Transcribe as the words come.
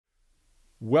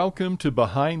Welcome to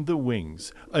Behind the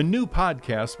Wings, a new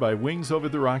podcast by Wings Over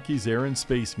the Rockies Air and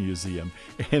Space Museum,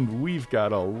 and we've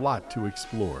got a lot to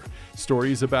explore.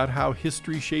 Stories about how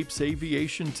history shapes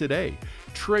aviation today,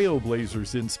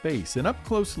 trailblazers in space, and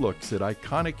up-close looks at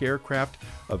iconic aircraft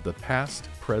of the past,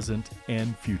 present,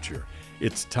 and future.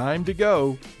 It's time to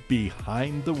go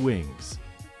Behind the Wings.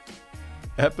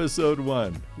 Episode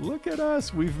 1. Look at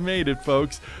us. We've made it,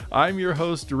 folks. I'm your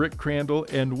host, Rick Crandall,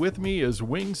 and with me is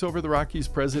Wings Over the Rockies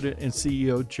President and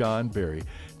CEO, John Barry.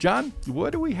 John,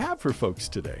 what do we have for folks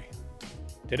today?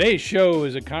 Today's show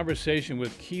is a conversation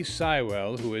with Keith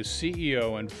Seiwell, who is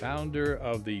CEO and founder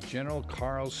of the General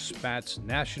Carl Spaatz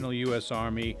National U.S.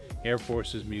 Army Air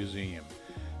Forces Museum.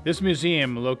 This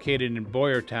museum, located in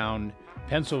Boyertown,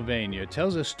 Pennsylvania,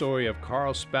 tells a story of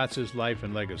Carl Spaatz's life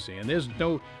and legacy, and there's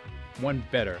no one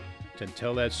better to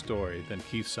tell that story than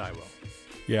Keith Seiwell.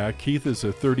 Yeah, Keith is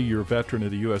a 30-year veteran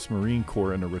of the U.S. Marine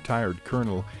Corps and a retired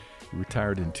colonel. He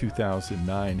retired in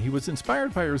 2009. He was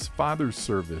inspired by his father's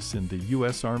service in the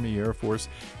U.S. Army Air Force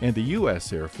and the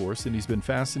U.S. Air Force, and he's been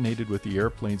fascinated with the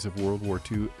airplanes of World War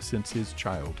II since his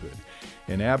childhood.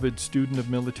 An avid student of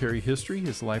military history,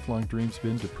 his lifelong dream's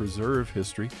been to preserve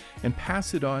history and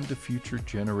pass it on to future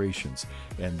generations.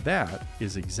 And that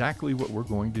is exactly what we're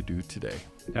going to do today.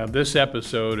 Now, this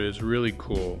episode is really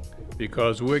cool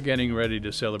because we're getting ready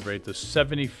to celebrate the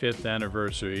 75th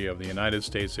anniversary of the United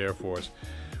States Air Force,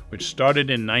 which started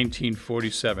in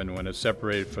 1947 when it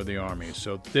separated from the Army.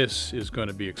 So this is going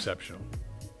to be exceptional.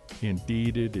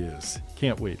 Indeed it is.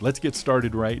 Can't wait. Let's get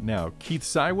started right now. Keith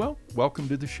Seiwell, welcome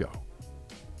to the show.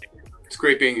 It's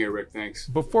great being here, Rick. Thanks.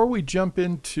 Before we jump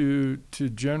into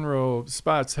General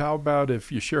Spaatz, how about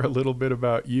if you share a little bit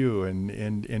about you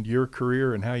and your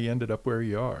career and how you ended up where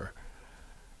you are?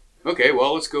 Okay,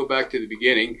 well, let's go back to the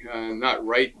beginning. Not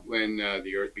right when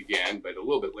the Earth began, but a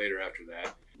little bit later after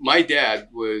that. My dad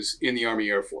was in the Army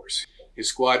Air Force. His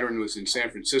squadron was in San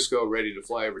Francisco, ready to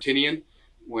fly over Tinian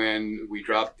when we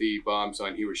dropped the bombs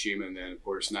on Hiroshima and then, of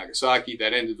course, Nagasaki.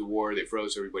 That ended the war. They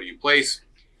froze everybody in place.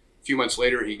 A few months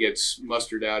later, he gets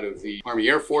mustered out of the Army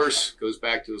Air Force, goes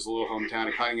back to his little hometown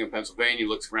of Cunningham, Pennsylvania,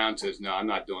 looks around, says, no, I'm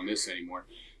not doing this anymore,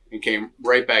 and came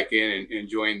right back in and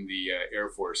joined the Air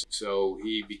Force. So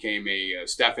he became a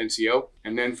staff NCO,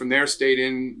 and then from there stayed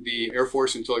in the Air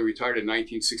Force until he retired in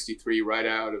 1963, right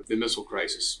out of the missile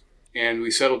crisis. And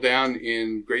we settled down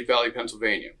in Great Valley,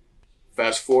 Pennsylvania.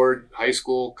 Fast forward, high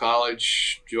school,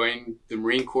 college, joined the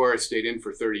Marine Corps. I stayed in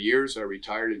for 30 years. I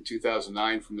retired in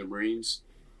 2009 from the Marines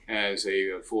as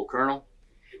a full colonel,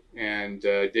 and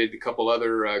did a couple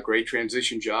other great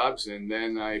transition jobs, and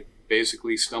then I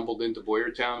basically stumbled into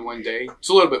Boyertown one day. It's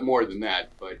a little bit more than that,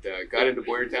 but got into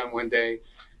Boyertown one day,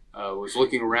 was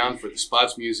looking around for the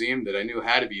Spaatz Museum that I knew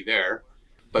had to be there,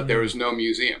 but there was no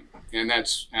museum, and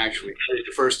that's actually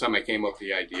the first time I came up with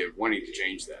the idea of wanting to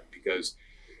change that, because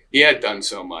he had done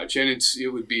so much, and it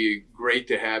would be great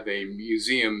to have a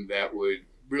museum that would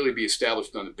really be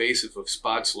established on the basis of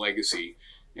Spaatz legacy.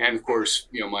 And of course,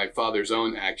 you know, my father's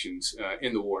own actions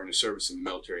in the war and his service in the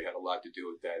military had a lot to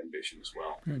do with that ambition as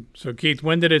well. Good. So Keith,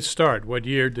 when did it start? What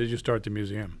year did you start the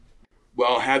museum?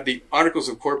 Well, had the Articles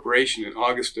of Incorporation in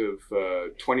August of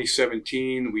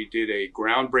 2017. We did a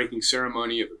groundbreaking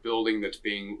ceremony of a building that's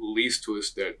being leased to us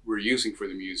that we're using for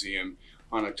the museum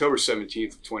on October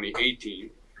 17th of 2018.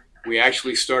 We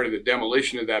actually started the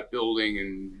demolition of that building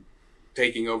and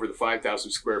taking over the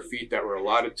 5,000 square feet that were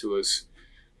allotted to us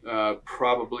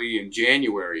probably in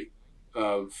January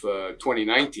of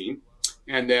 2019.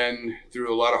 And then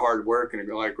through a lot of hard work and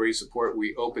a lot of great support,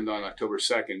 we opened on October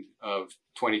 2nd of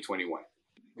 2021.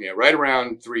 Yeah, right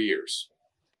around 3 years.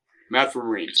 Math for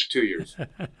Marines, 2 years.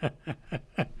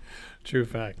 True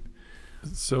fact.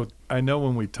 So I know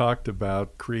when we talked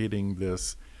about creating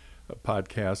this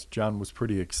podcast, John was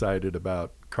pretty excited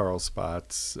about Carl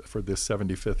Spaatz for this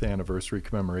 75th anniversary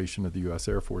commemoration of the U.S.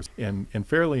 Air Force and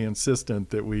fairly insistent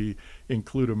that we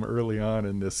include him early on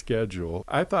in this schedule.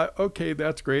 I thought, okay,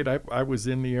 that's great. I was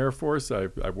in the Air Force. I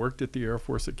worked at the Air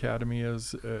Force Academy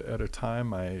at a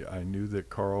time. I knew that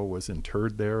Carl was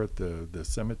interred there at the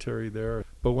cemetery there.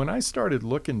 But when I started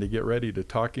looking to get ready to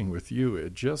talking with you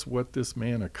at just what this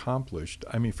man accomplished,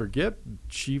 I mean, forget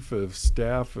Chief of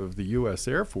Staff of the U.S.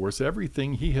 Air Force,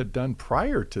 everything he had done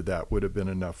prior to that would have been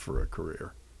enough for a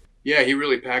career. Yeah, he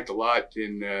really packed a lot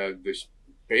in this,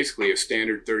 basically a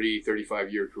standard 30,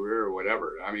 35-year career or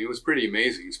whatever. I mean, it was pretty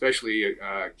amazing, especially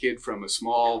a kid from a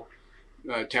small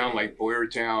town like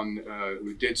Boyertown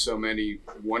who did so many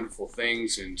wonderful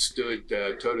things and stood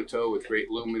toe-to-toe with great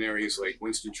luminaries like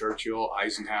Winston Churchill,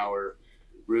 Eisenhower,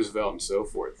 Roosevelt, and so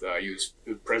forth. He was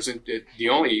president, the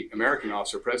only American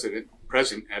officer president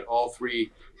present at all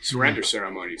three surrender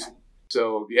ceremonies.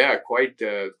 So yeah, quite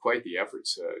the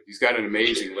efforts. He's got an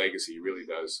amazing legacy, he really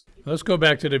does. Let's go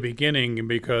back to the beginning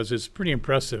because it's pretty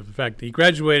impressive. In fact, he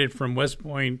graduated from West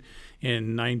Point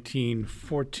in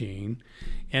 1914,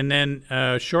 and then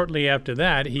shortly after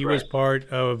that, he was part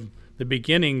of the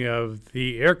beginning of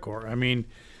the Air Corps. I mean,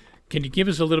 can you give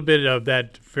us a little bit of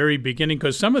that very beginning?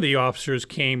 Because some of the officers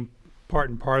came part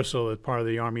and parcel as part of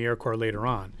the Army Air Corps later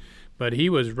on, but he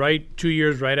was 2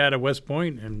 years right out of West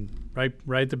Point and right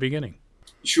at the beginning.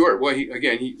 Sure. Well,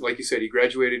 he like you said, he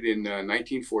graduated in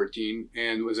 1914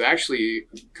 and was actually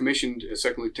commissioned as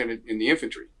second lieutenant in the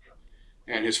infantry.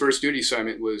 And his first duty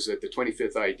assignment was at the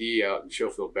 25th ID out in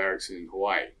Schofield Barracks in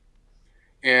Hawaii.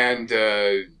 And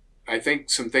I think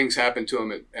some things happened to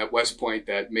him at West Point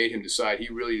that made him decide he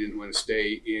really didn't want to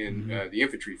stay in the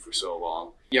infantry for so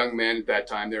long. Young men at that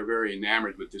time, they're very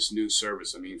enamored with this new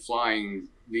service. I mean, flying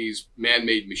these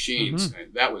man-made machines,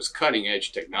 that was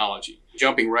cutting-edge technology.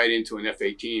 Jumping right into an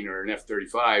F-18 or an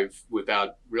F-35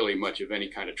 without really much of any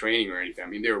kind of training or anything. I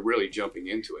mean, they were really jumping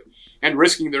into it and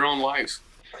risking their own lives.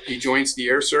 He joins the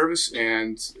Air Service,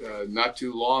 and not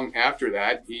too long after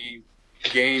that, he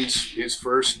gains his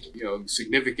first,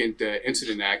 significant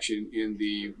incident action in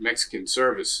the Mexican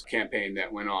service campaign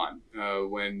that went on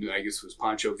when I guess it was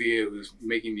Pancho Villa who was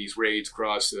making these raids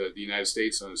across the United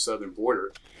States on the southern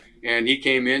border. And he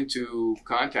came into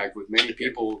contact with many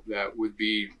people that would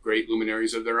be great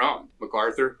luminaries of their own.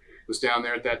 MacArthur was down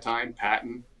there at that time,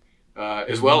 Patton,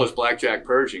 as well as Blackjack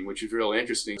Pershing, which is real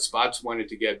interesting. Spaatz wanted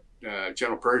to get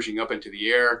General Pershing up into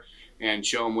the air and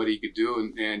show him what he could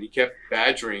do. And he kept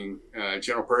badgering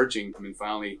General Pershing. And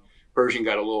finally, Pershing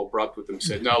got a little abrupt with him and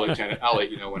said, "No, Lieutenant, I'll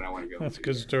let you know when I want to go." That's a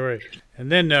good story.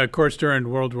 And then, of course, during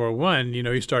World War I,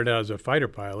 he started out as a fighter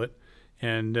pilot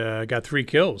and got 3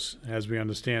 kills, as we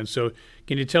understand. So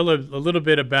can you tell a little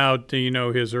bit about,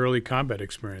 his early combat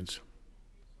experience?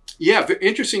 Yeah, but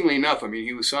interestingly enough, I mean,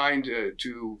 he was signed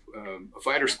to a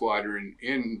fighter squadron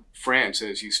in France,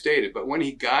 as you stated. But when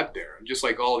he got there, just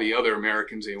like all the other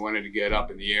Americans, they wanted to get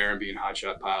up in the air and be a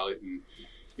hotshot pilot and,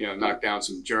 knock down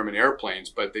some German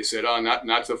airplanes. But they said, "Oh,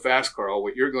 not so fast, Carl.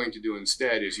 What you're going to do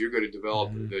instead is you're going to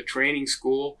develop the training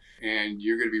school, and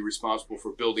you're going to be responsible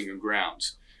for building and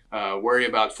grounds. Worry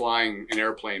about flying an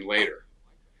airplane later."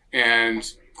 And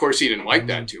of course, he didn't like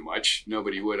that too much.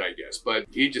 Nobody would, I guess. But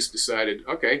he just decided,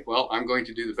 okay, well, I'm going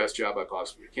to do the best job I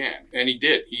possibly can. And he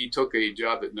did. He took a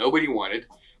job that nobody wanted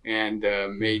and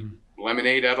made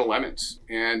lemonade out of lemons.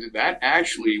 And that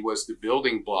actually was the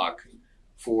building block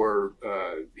for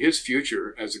his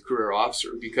future as a career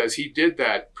officer, because he did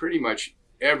that pretty much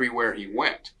everywhere he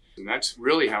went. And that's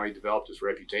really how he developed his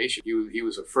reputation. He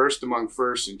was a first among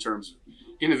firsts in terms of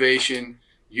innovation,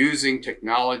 using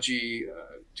technology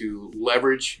to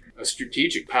leverage a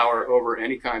strategic power over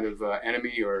any kind of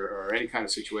enemy or any kind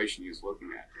of situation he was looking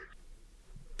at.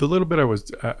 The little bit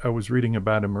I was reading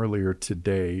about him earlier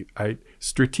today,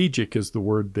 strategic is the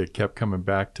word that kept coming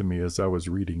back to me as I was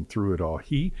reading through it all.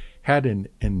 He had an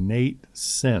innate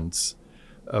sense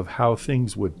of how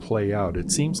things would play out.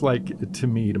 It seems like, to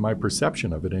me, to my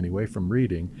perception of it anyway, from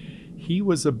reading, he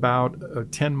was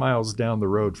about 10 miles down the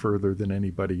road further than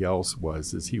anybody else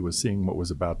was as he was seeing what was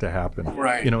about to happen,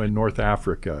 right. In North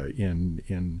Africa,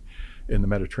 in the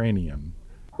Mediterranean.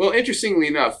 Well, interestingly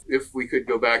enough, if we could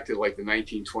go back to like the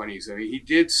 1920s, I mean, he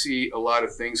did see a lot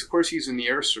of things. Of course, he's in the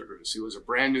Air Service. It was a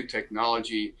brand new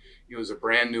technology. It was a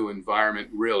brand new environment,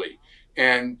 really.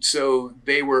 And so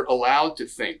they were allowed to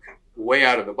think way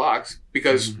out of the box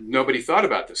because nobody thought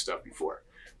about this stuff before.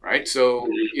 Right. So,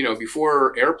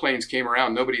 before airplanes came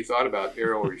around, nobody thought about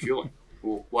aerial refueling.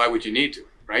 Well, why would you need to?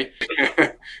 Right.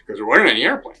 Because there weren't any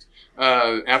airplanes.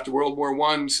 After World War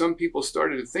I, some people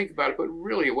started to think about it, but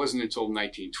really it wasn't until the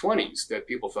 1920s that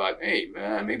people thought, hey,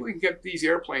 maybe we can get these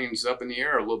airplanes up in the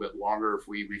air a little bit longer if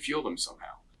we refuel them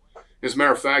somehow. As a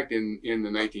matter of fact, in the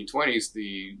 1920s,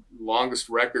 the longest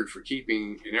record for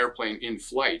keeping an airplane in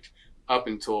flight up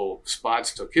until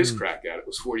Spaatz took his crack at it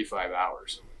was 45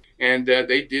 hours. And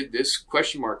they did this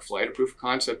question mark flight, a proof of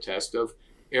concept test of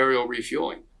aerial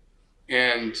refueling.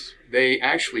 And they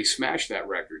actually smashed that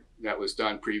record that was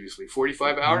done previously.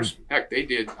 45 hours? Heck, they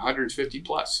did 150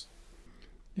 plus.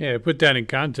 Yeah, to put that in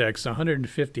context,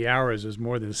 150 hours is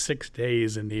more than 6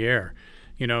 days in the air.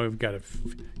 You've got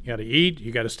to eat,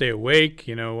 you got to stay awake,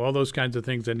 all those kinds of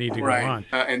things that need to go on.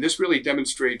 And this really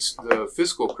demonstrates the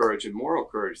physical courage and moral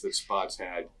courage that Spaatz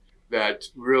had that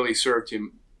really served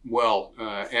him well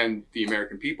and the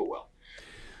American people well.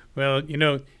 Well,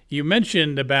 You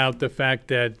mentioned about the fact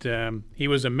that he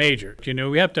was a major.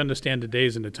 We have to understand the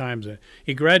days and the times.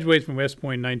 He graduates from West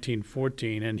Point in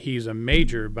 1914, and he's a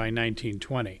major by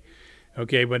 1920.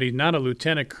 Okay, but he's not a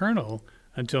lieutenant colonel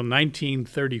until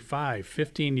 1935,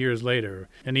 15 years later.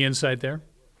 Any insight there?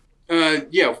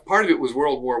 Yeah, part of it was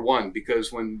World War I,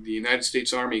 because when the United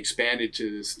States Army expanded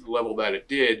to this level that it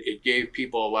did, it gave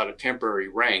people a lot of temporary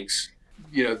ranks.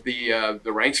 The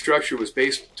rank structure was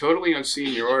based totally on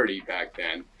seniority back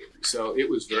then, so it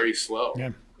was very slow.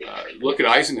 Yeah. Look at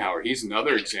Eisenhower. He's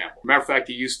another example. Matter of fact,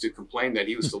 he used to complain that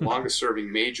he was the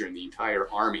longest-serving major in the entire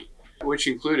Army, which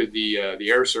included the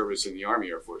Air Service and the Army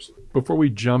Air Force. Before we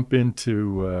jump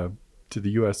into to the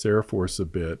U.S. Air Force a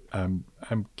bit,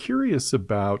 I'm curious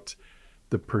about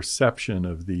the perception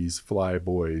of these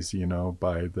flyboys,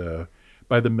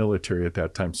 by the military at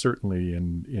that time, certainly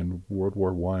in World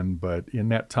War I, but in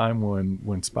that time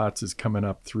when Spaatz is coming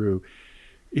up through,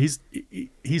 he's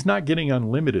not getting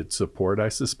unlimited support. I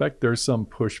suspect there's some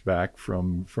pushback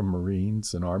from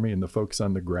Marines and Army and the folks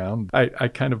on the ground. I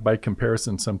kind of by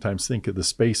comparison sometimes think of the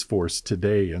Space Force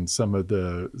today and some of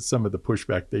the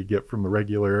pushback they get from the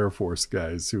regular Air Force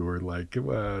guys who are like,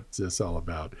 what's this all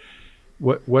about?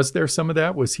 What was there some of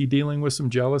that? Was he dealing with some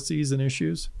jealousies and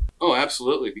issues? Oh,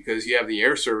 absolutely, because you have the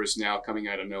Air Service now coming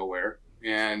out of nowhere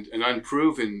and an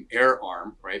unproven air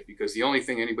arm, right? Because the only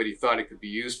thing anybody thought it could be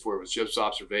used for was just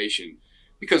observation,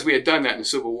 because we had done that in the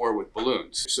Civil War with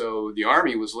balloons. So the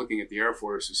Army was looking at the Air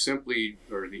Force as simply,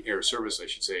 or the Air Service, I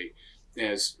should say,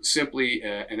 as simply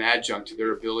an adjunct to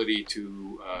their ability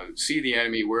to see the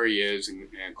enemy where he is and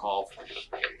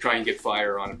try and get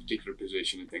fire on a particular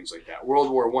position and things like that.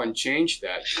 World War I changed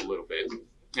that a little bit,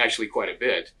 actually quite a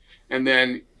bit. And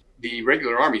then the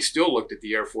regular Army still looked at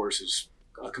the Air Force as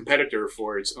a competitor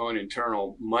for its own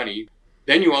internal money.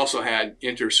 Then you also had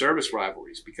inter-service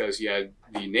rivalries because you had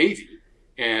the Navy,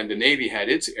 and the Navy had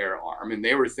its air arm, and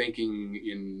they were thinking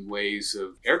in ways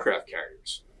of aircraft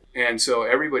carriers. And so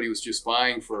everybody was just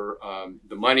vying for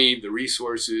the money, the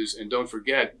resources, and don't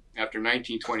forget, after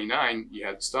 1929, you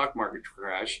had the stock market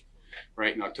crash,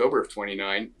 right, in October of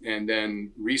 29, and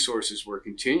then resources were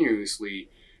continuously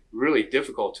really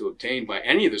difficult to obtain by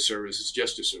any of the services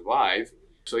just to survive.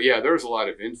 So yeah, there was a lot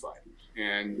of infighting.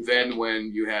 And then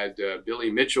when you had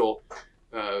Billy Mitchell,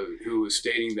 who was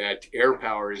stating that air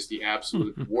power is the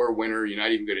absolute war winner, you're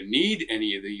not even going to need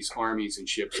any of these armies and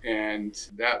ships. And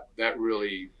that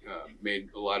really made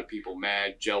a lot of people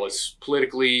mad, jealous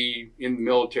politically, in the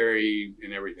military,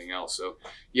 and everything else. So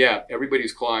yeah,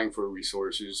 everybody's clawing for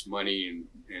resources, money,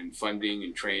 and funding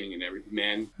and training and everything.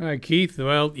 Man. All right, Keith.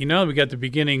 Well, we got the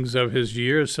beginnings of his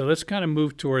years, so let's kind of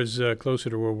move towards closer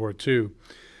to World War II.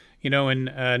 In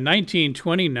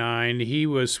 1929, he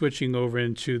was switching over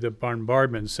into the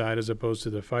bombardment side as opposed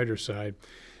to the fighter side.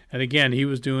 And again, he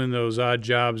was doing those odd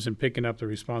jobs and picking up the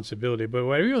responsibility. But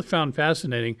what I really found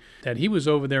fascinating, that he was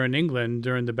over there in England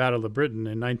during the Battle of Britain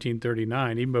in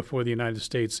 1939, even before the United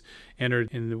States entered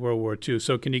in World War II.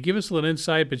 So can you give us a little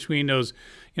insight between those,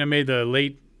 maybe the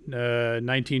late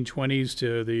 1920s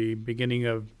to the beginning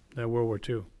of World War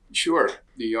II? Sure.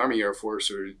 The Army Air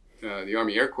Force, or the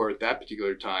Army Air Corps at that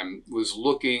particular time, was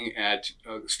looking at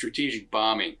strategic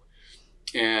bombing.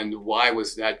 And why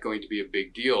was that going to be a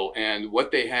big deal? And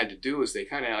what they had to do is they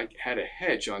kind of had a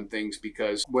hedge on things,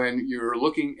 because when you're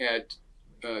looking at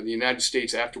the United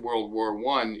States after World War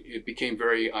I, it became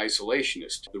very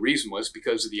isolationist. The reason was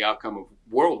because of the outcome of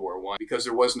World War I, because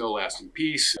there was no lasting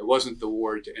peace. It wasn't the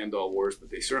war to end all wars,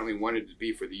 but they certainly wanted it to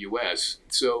be for the U.S.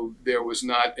 So there was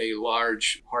not a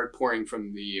large hard pouring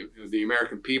from the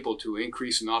American people to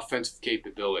increase an offensive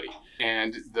capability.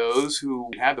 And those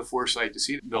who had the foresight to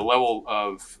see the level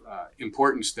of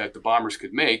importance that the bombers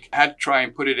could make had to try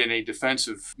and put it in a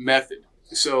defensive method.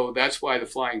 So that's why the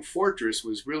Flying Fortress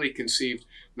was really conceived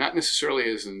not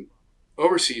necessarily as an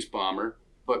overseas bomber,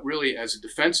 but really as a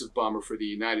defensive bomber for the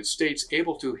United States,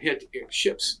 able to hit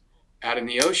ships out in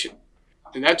the ocean.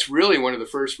 And that's really one of the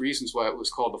first reasons why it was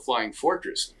called the Flying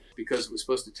Fortress, because it was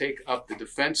supposed to take up the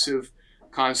defensive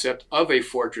concept of a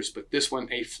fortress, but this one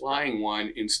a flying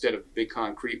one instead of a big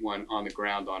concrete one on the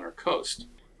ground on our coast.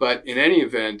 But in any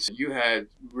event, you had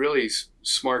really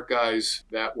smart guys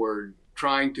that were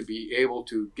trying to be able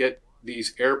to get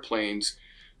these airplanes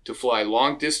to fly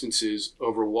long distances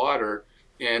over water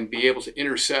and be able to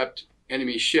intercept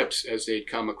enemy ships as they'd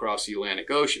come across the Atlantic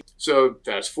Ocean. So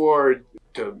fast forward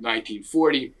to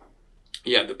 1940,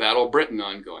 you had the Battle of Britain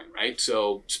ongoing, right?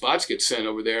 So Spaatz gets sent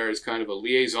over there as kind of a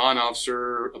liaison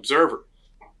officer, observer.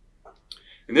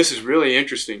 And this is really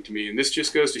interesting to me, and this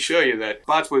just goes to show you that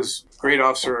Spaatz was a great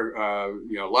officer,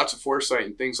 lots of foresight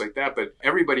and things like that, but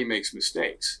everybody makes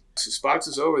mistakes. Spaatz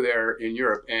is over there in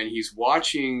Europe, and he's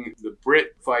watching the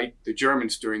Brit fight the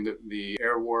Germans during the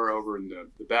air war over in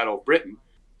the Battle of Britain.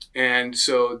 And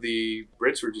so the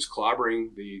Brits were just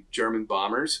clobbering the German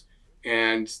bombers,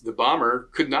 and the bomber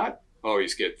could not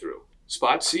always get through.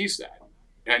 Spaatz sees that,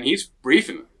 and he's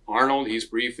briefing Arnold, he's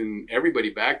briefing everybody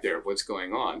back there of what's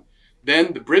going on.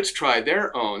 Then the Brits tried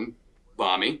their own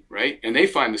bombing, right? And they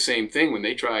find the same thing when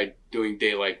they tried doing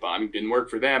daylight bombing. Didn't work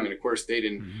for them, and of course they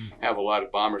didn't have a lot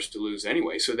of bombers to lose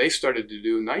anyway, so they started to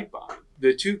do night bombing.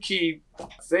 The two key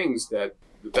things that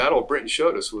the Battle of Britain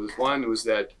showed us was, one was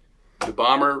that the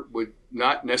bomber would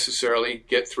not necessarily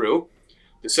get through.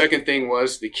 The second thing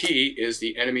was, the key is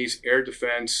the enemy's air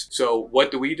defense. So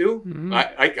what do we do?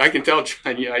 I can tell,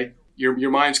 John,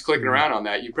 your mind's clicking around on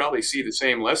that. You probably see the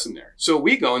same lesson there. So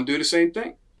we go and do the same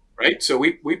thing, right? So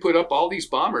we put up all these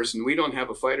bombers, and we don't have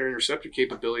a fighter interceptor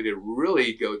capability to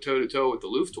really go toe-to-toe with the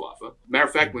Luftwaffe. Matter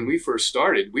of fact, when we first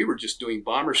started, we were just doing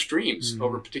bomber streams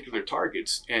over particular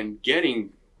targets and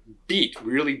getting beat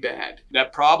really bad.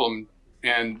 That problem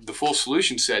and the full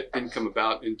solution set didn't come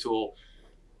about until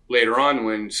later on,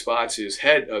 when Spaatz is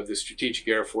head of the Strategic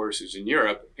Air Forces in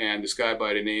Europe, and this guy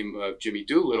by the name of Jimmy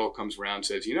Doolittle comes around and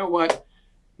says, you know what,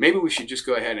 maybe we should just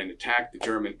go ahead and attack the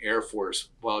German Air Force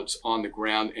while it's on the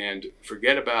ground and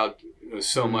forget about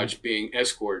so much being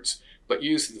escorts, but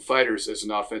use the fighters as an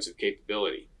offensive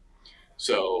capability.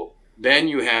 So then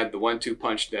you had the 1-2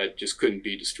 punch that just couldn't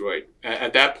be destroyed.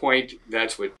 At that point,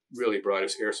 that's what really brought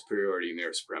us air superiority and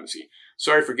air supremacy.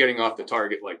 Sorry for getting off the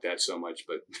target like that so much,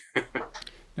 but...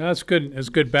 No, that's good. It's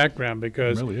good background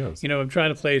because, it really is. I'm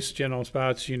trying to place General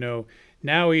Spaatz,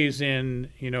 now he's in,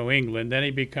 England. Then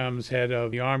he becomes head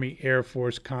of the Army Air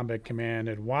Force Combat Command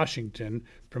at Washington,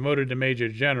 promoted to Major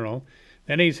General.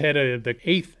 Then he's head of the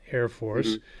 8th Air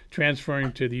Force,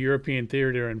 transferring to the European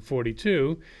Theater in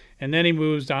 1942. And then he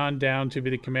moves on down to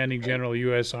be the commanding general of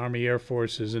U.S. Army Air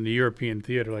Forces in the European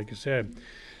Theater, like you said.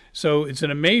 So it's an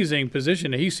amazing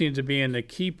position. He seems to be in the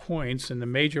key points in the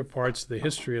major parts of the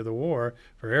history of the war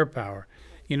for air power.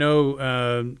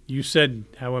 You said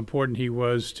how important he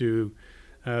was to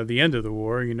the end of the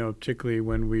war, particularly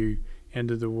when we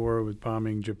ended the war with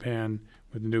bombing Japan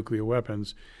with nuclear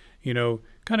weapons.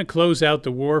 Kind of close out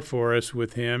the war for us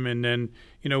with him. And then,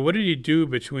 what did he do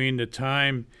between the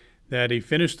time that he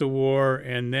finished the war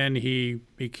and then he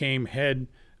became head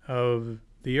of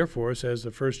the Air Force as the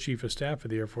first Chief of Staff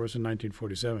of the Air Force in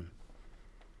 1947?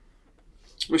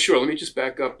 Well, sure. Let me just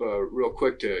back up real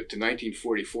quick to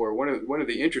 1944. One of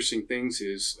the interesting things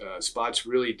is Spaatz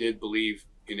really did believe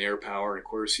in air power. And of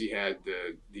course, he had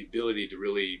the ability to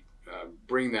really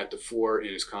bring that to fore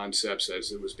in his concepts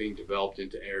as it was being developed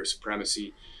into air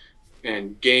supremacy,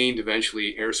 and gained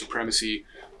eventually air supremacy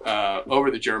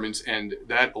over the Germans. And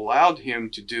that allowed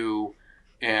him to do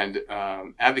and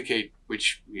advocate,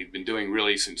 which he'd been doing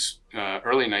really since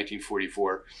early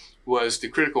 1944, was the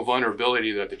critical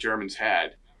vulnerability that the Germans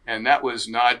had. And that was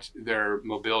not their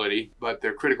mobility, but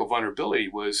their critical vulnerability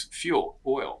was fuel,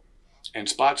 oil. And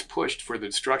Spaatz pushed for the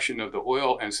destruction of the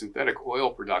oil and synthetic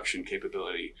oil production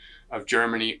capability of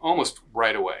Germany almost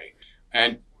right away.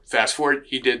 And fast forward,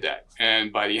 he did that.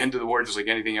 And by the end of the war, just like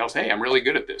anything else, hey, I'm really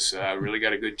good at this. Really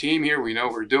got a good team here. We know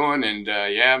what we're doing.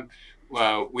 And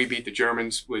we beat the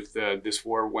Germans with this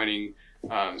war-winning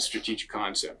strategic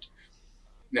concept.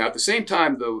 Now, at the same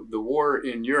time, the war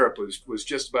in Europe was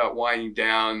just about winding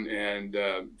down and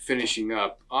finishing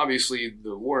up. Obviously,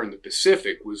 the war in the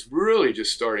Pacific was really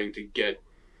just starting to get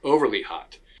overly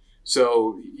hot.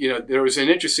 So, there was an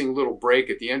interesting little break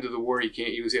at the end of the war.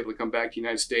 He was able to come back to the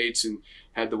United States and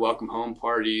had the welcome home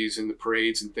parties and the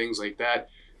parades and things like that.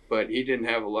 But he didn't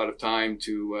have a lot of time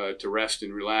to rest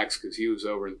and relax because he was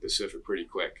over in the Pacific pretty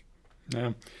quick.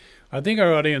 Yeah. I think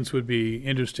our audience would be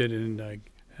interested in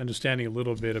understanding a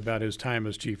little bit about his time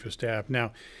as Chief of Staff.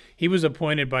 Now, he was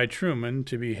appointed by Truman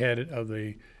to be head of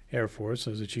the Air Force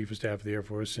as the Chief of Staff of the Air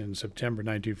Force in September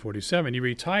 1947. He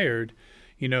retired,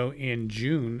 in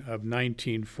June of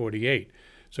 1948.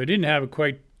 So he didn't have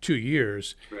quite 2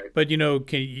 years. Right. But, you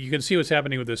can see what's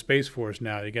happening with the Space Force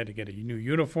now. You got to get a new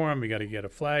uniform. You got to get a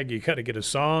flag. You got to get a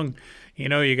song. You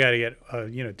got to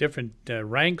get, different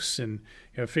ranks and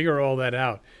figure all that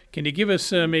out. Can you give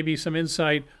us maybe some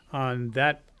insight on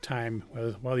that time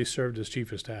while he served as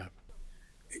Chief of Staff?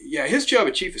 Yeah, his job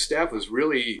as Chief of Staff was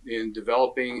really in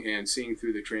developing and seeing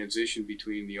through the transition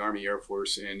between the Army Air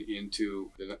Force and into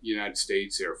the United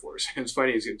States Air Force. And it's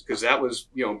funny because that was,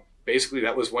 basically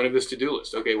that was one of his to-do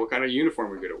list. Okay, what kind of uniform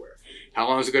are we going to wear? How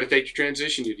long is it going to take to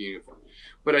transition to the uniform?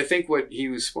 But I think what he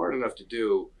was smart enough to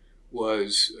do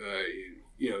was,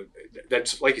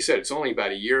 that's like you said, it's only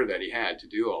about a year that he had to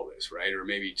do all this, right? Or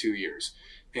maybe 2 years.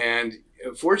 And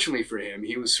fortunately for him,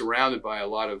 he was surrounded by a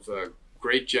lot of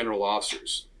great general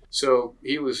officers. So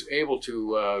he was able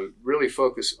to really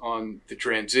focus on the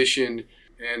transition.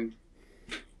 And,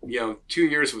 2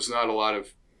 years was not a lot of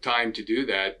time to do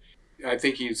that. I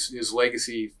think his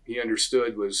legacy, he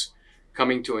understood, was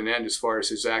coming to an end as far as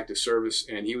his active service.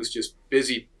 And he was just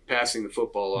busy passing the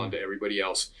football on to everybody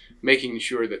else, making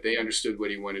sure that they understood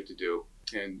what he wanted to do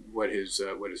and what his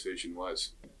vision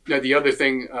was. Now, the other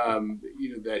thing,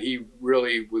 that he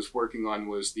really was working on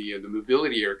was the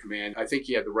Mobility Air Command. I think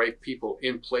he had the right people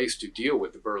in place to deal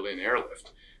with the Berlin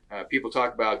airlift. People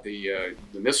talk about the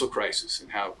missile crisis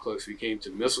and how close we came to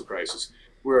the missile crisis.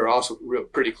 We were also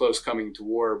pretty close coming to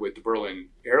war with the Berlin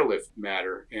airlift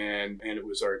matter, and it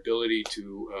was our ability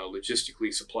to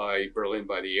logistically supply Berlin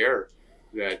by the air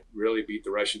that really beat the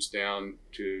Russians down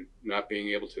to not being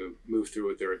able to move through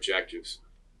with their objectives,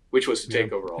 which was to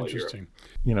take over all of Europe.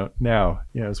 Now,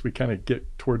 as we kind of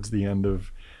get towards the end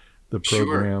of the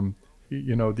program,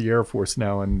 sure. The Air Force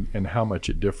now and how much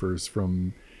it differs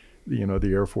from,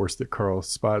 the Air Force that Carl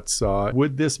Spaatz saw.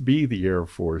 Would this be the Air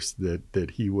Force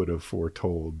that he would have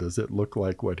foretold? Does it look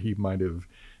like what he might have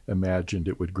imagined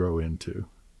it would grow into?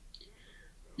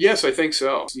 Yes, I think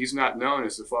so. He's not known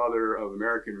as the father of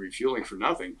American refueling for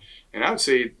nothing. And I would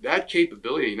say that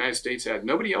capability the United States had,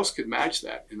 nobody else could match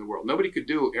that in the world. Nobody could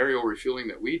do aerial refueling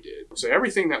that we did. So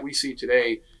everything that we see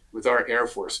today with our Air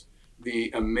Force, the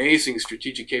amazing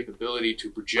strategic capability to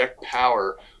project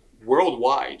power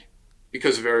worldwide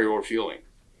because of aerial refueling.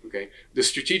 Okay, the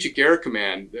Strategic Air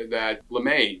Command that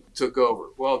LeMay took over,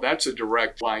 well, that's a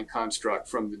direct line construct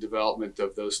from the development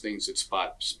of those things that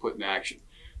Spaatz put in action.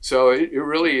 So it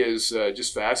really is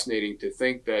just fascinating to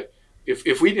think that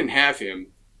if we didn't have him,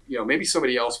 maybe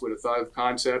somebody else would have thought of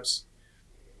concepts.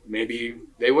 Maybe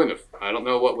they wouldn't have. I don't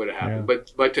know what would have happened. Yeah.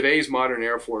 But today's modern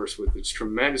Air Force with its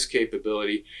tremendous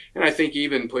capability, and I think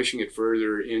even pushing it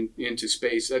further into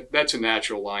space, that's a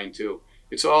natural line too.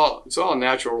 It's all a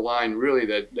natural line really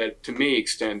that to me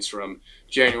extends from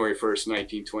January 1st,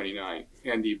 1929,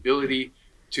 and the ability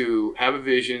to have a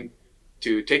vision,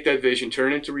 to take that vision,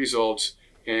 turn it into results,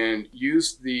 and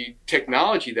use the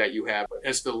technology that you have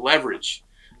as the leverage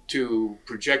to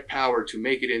project power, to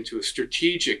make it into a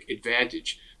strategic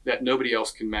advantage that nobody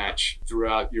else can match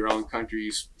throughout your own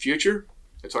country's future.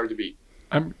 It's hard to beat.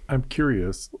 I'm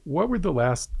curious, what were the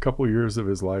last couple of years of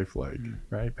his life like?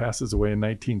 Right, passes away in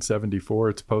 1974.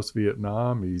 It's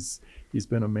post-Vietnam. He's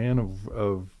been a man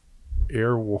of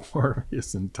air war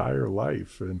his entire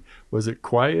life. And was it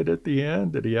quiet at the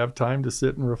end? Did he have time to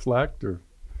sit and reflect, or?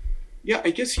 Yeah,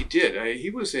 I guess he did. He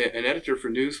was an editor for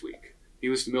Newsweek. He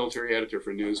was the military editor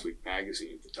for Newsweek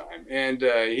magazine at the time. And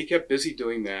he kept busy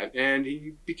doing that. And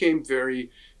he became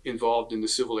very involved in the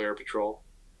Civil Air Patrol.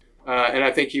 And I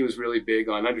think he was really big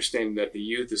on understanding that the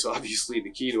youth is obviously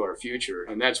the key to our future.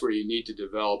 And that's where you need to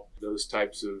develop those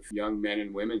types of young men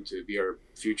and women to be our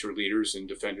future leaders and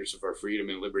defenders of our freedom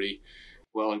and liberty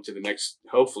well into the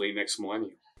hopefully next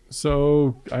millennium.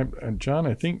 So, John,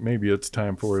 I think maybe it's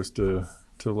time for us to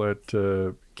let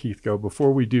Keith go.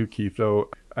 Before we do, Keith, though,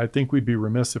 I think we'd be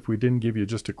remiss if we didn't give you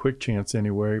just a quick chance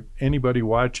anyway. Anybody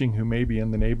watching who may be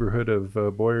in the neighborhood of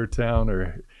Boyertown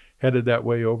or headed that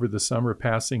way over the summer,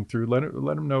 passing through,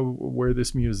 let them know where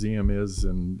this museum is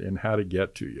and how to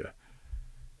get to you.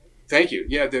 Thank you.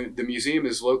 Yeah, the museum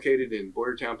is located in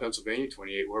Boyertown, Pennsylvania,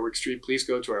 28 Warwick Street. Please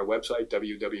go to our website,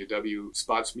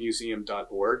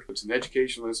 www.spaatzmuseum.org. It's an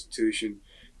educational institution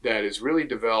that is really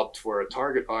developed for a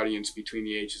target audience between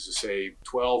the ages of, say,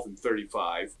 12 and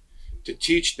 35, to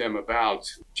teach them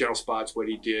about General Spaatz, what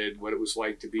he did, what it was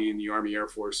like to be in the Army Air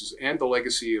Forces, and the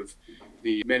legacy of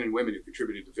the men and women who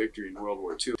contributed to victory in World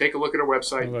War II. Take a look at our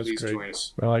website. Please join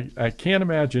us. Well, I can't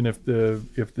imagine if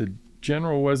the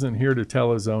general wasn't here to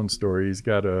tell his own story. He's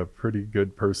got a pretty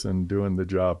good person doing the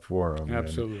job for him.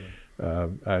 Absolutely.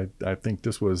 And, I think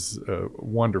this was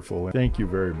wonderful. Thank you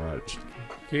very much.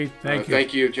 Keith, thank you.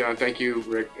 Thank you, John. Thank you,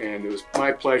 Rick. And it was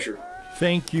my pleasure.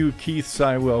 Thank you, Keith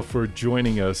Seiwell, for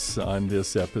joining us on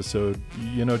this episode.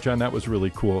 John, that was really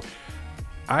cool.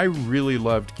 I really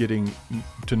loved getting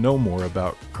to know more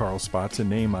about Carl Spaatz, a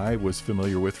name I was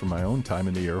familiar with from my own time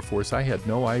in the Air Force. I had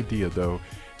no idea, though,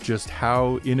 just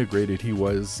how integrated he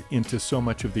was into so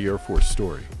much of the Air Force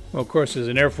story. Well, of course, as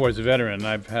an Air Force veteran,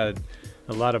 I've had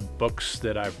a lot of books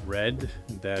that I've read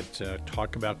that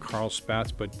talk about Carl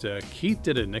Spaatz, but Keith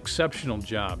did an exceptional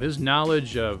job. His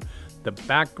knowledge of the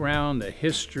background, the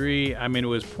history, it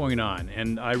was point on.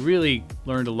 And I really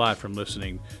learned a lot from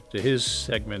listening to his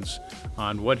segments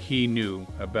on what he knew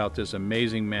about this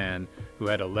amazing man who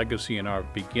had a legacy in our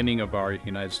beginning of our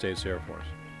United States Air Force.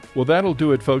 Well, that'll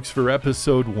do it, folks, for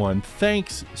episode 1.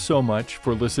 Thanks so much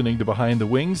for listening to Behind the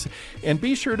Wings. And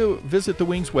be sure to visit the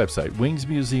Wings website,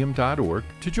 wingsmuseum.org,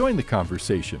 to join the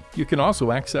conversation. You can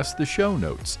also access the show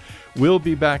notes. We'll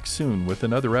be back soon with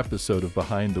another episode of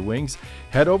Behind the Wings.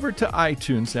 Head over to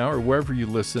iTunes now, or wherever you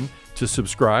listen, to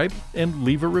subscribe and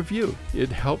leave a review. It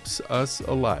helps us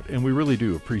a lot, and we really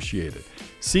do appreciate it.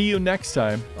 See you next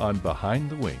time on Behind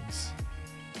the Wings.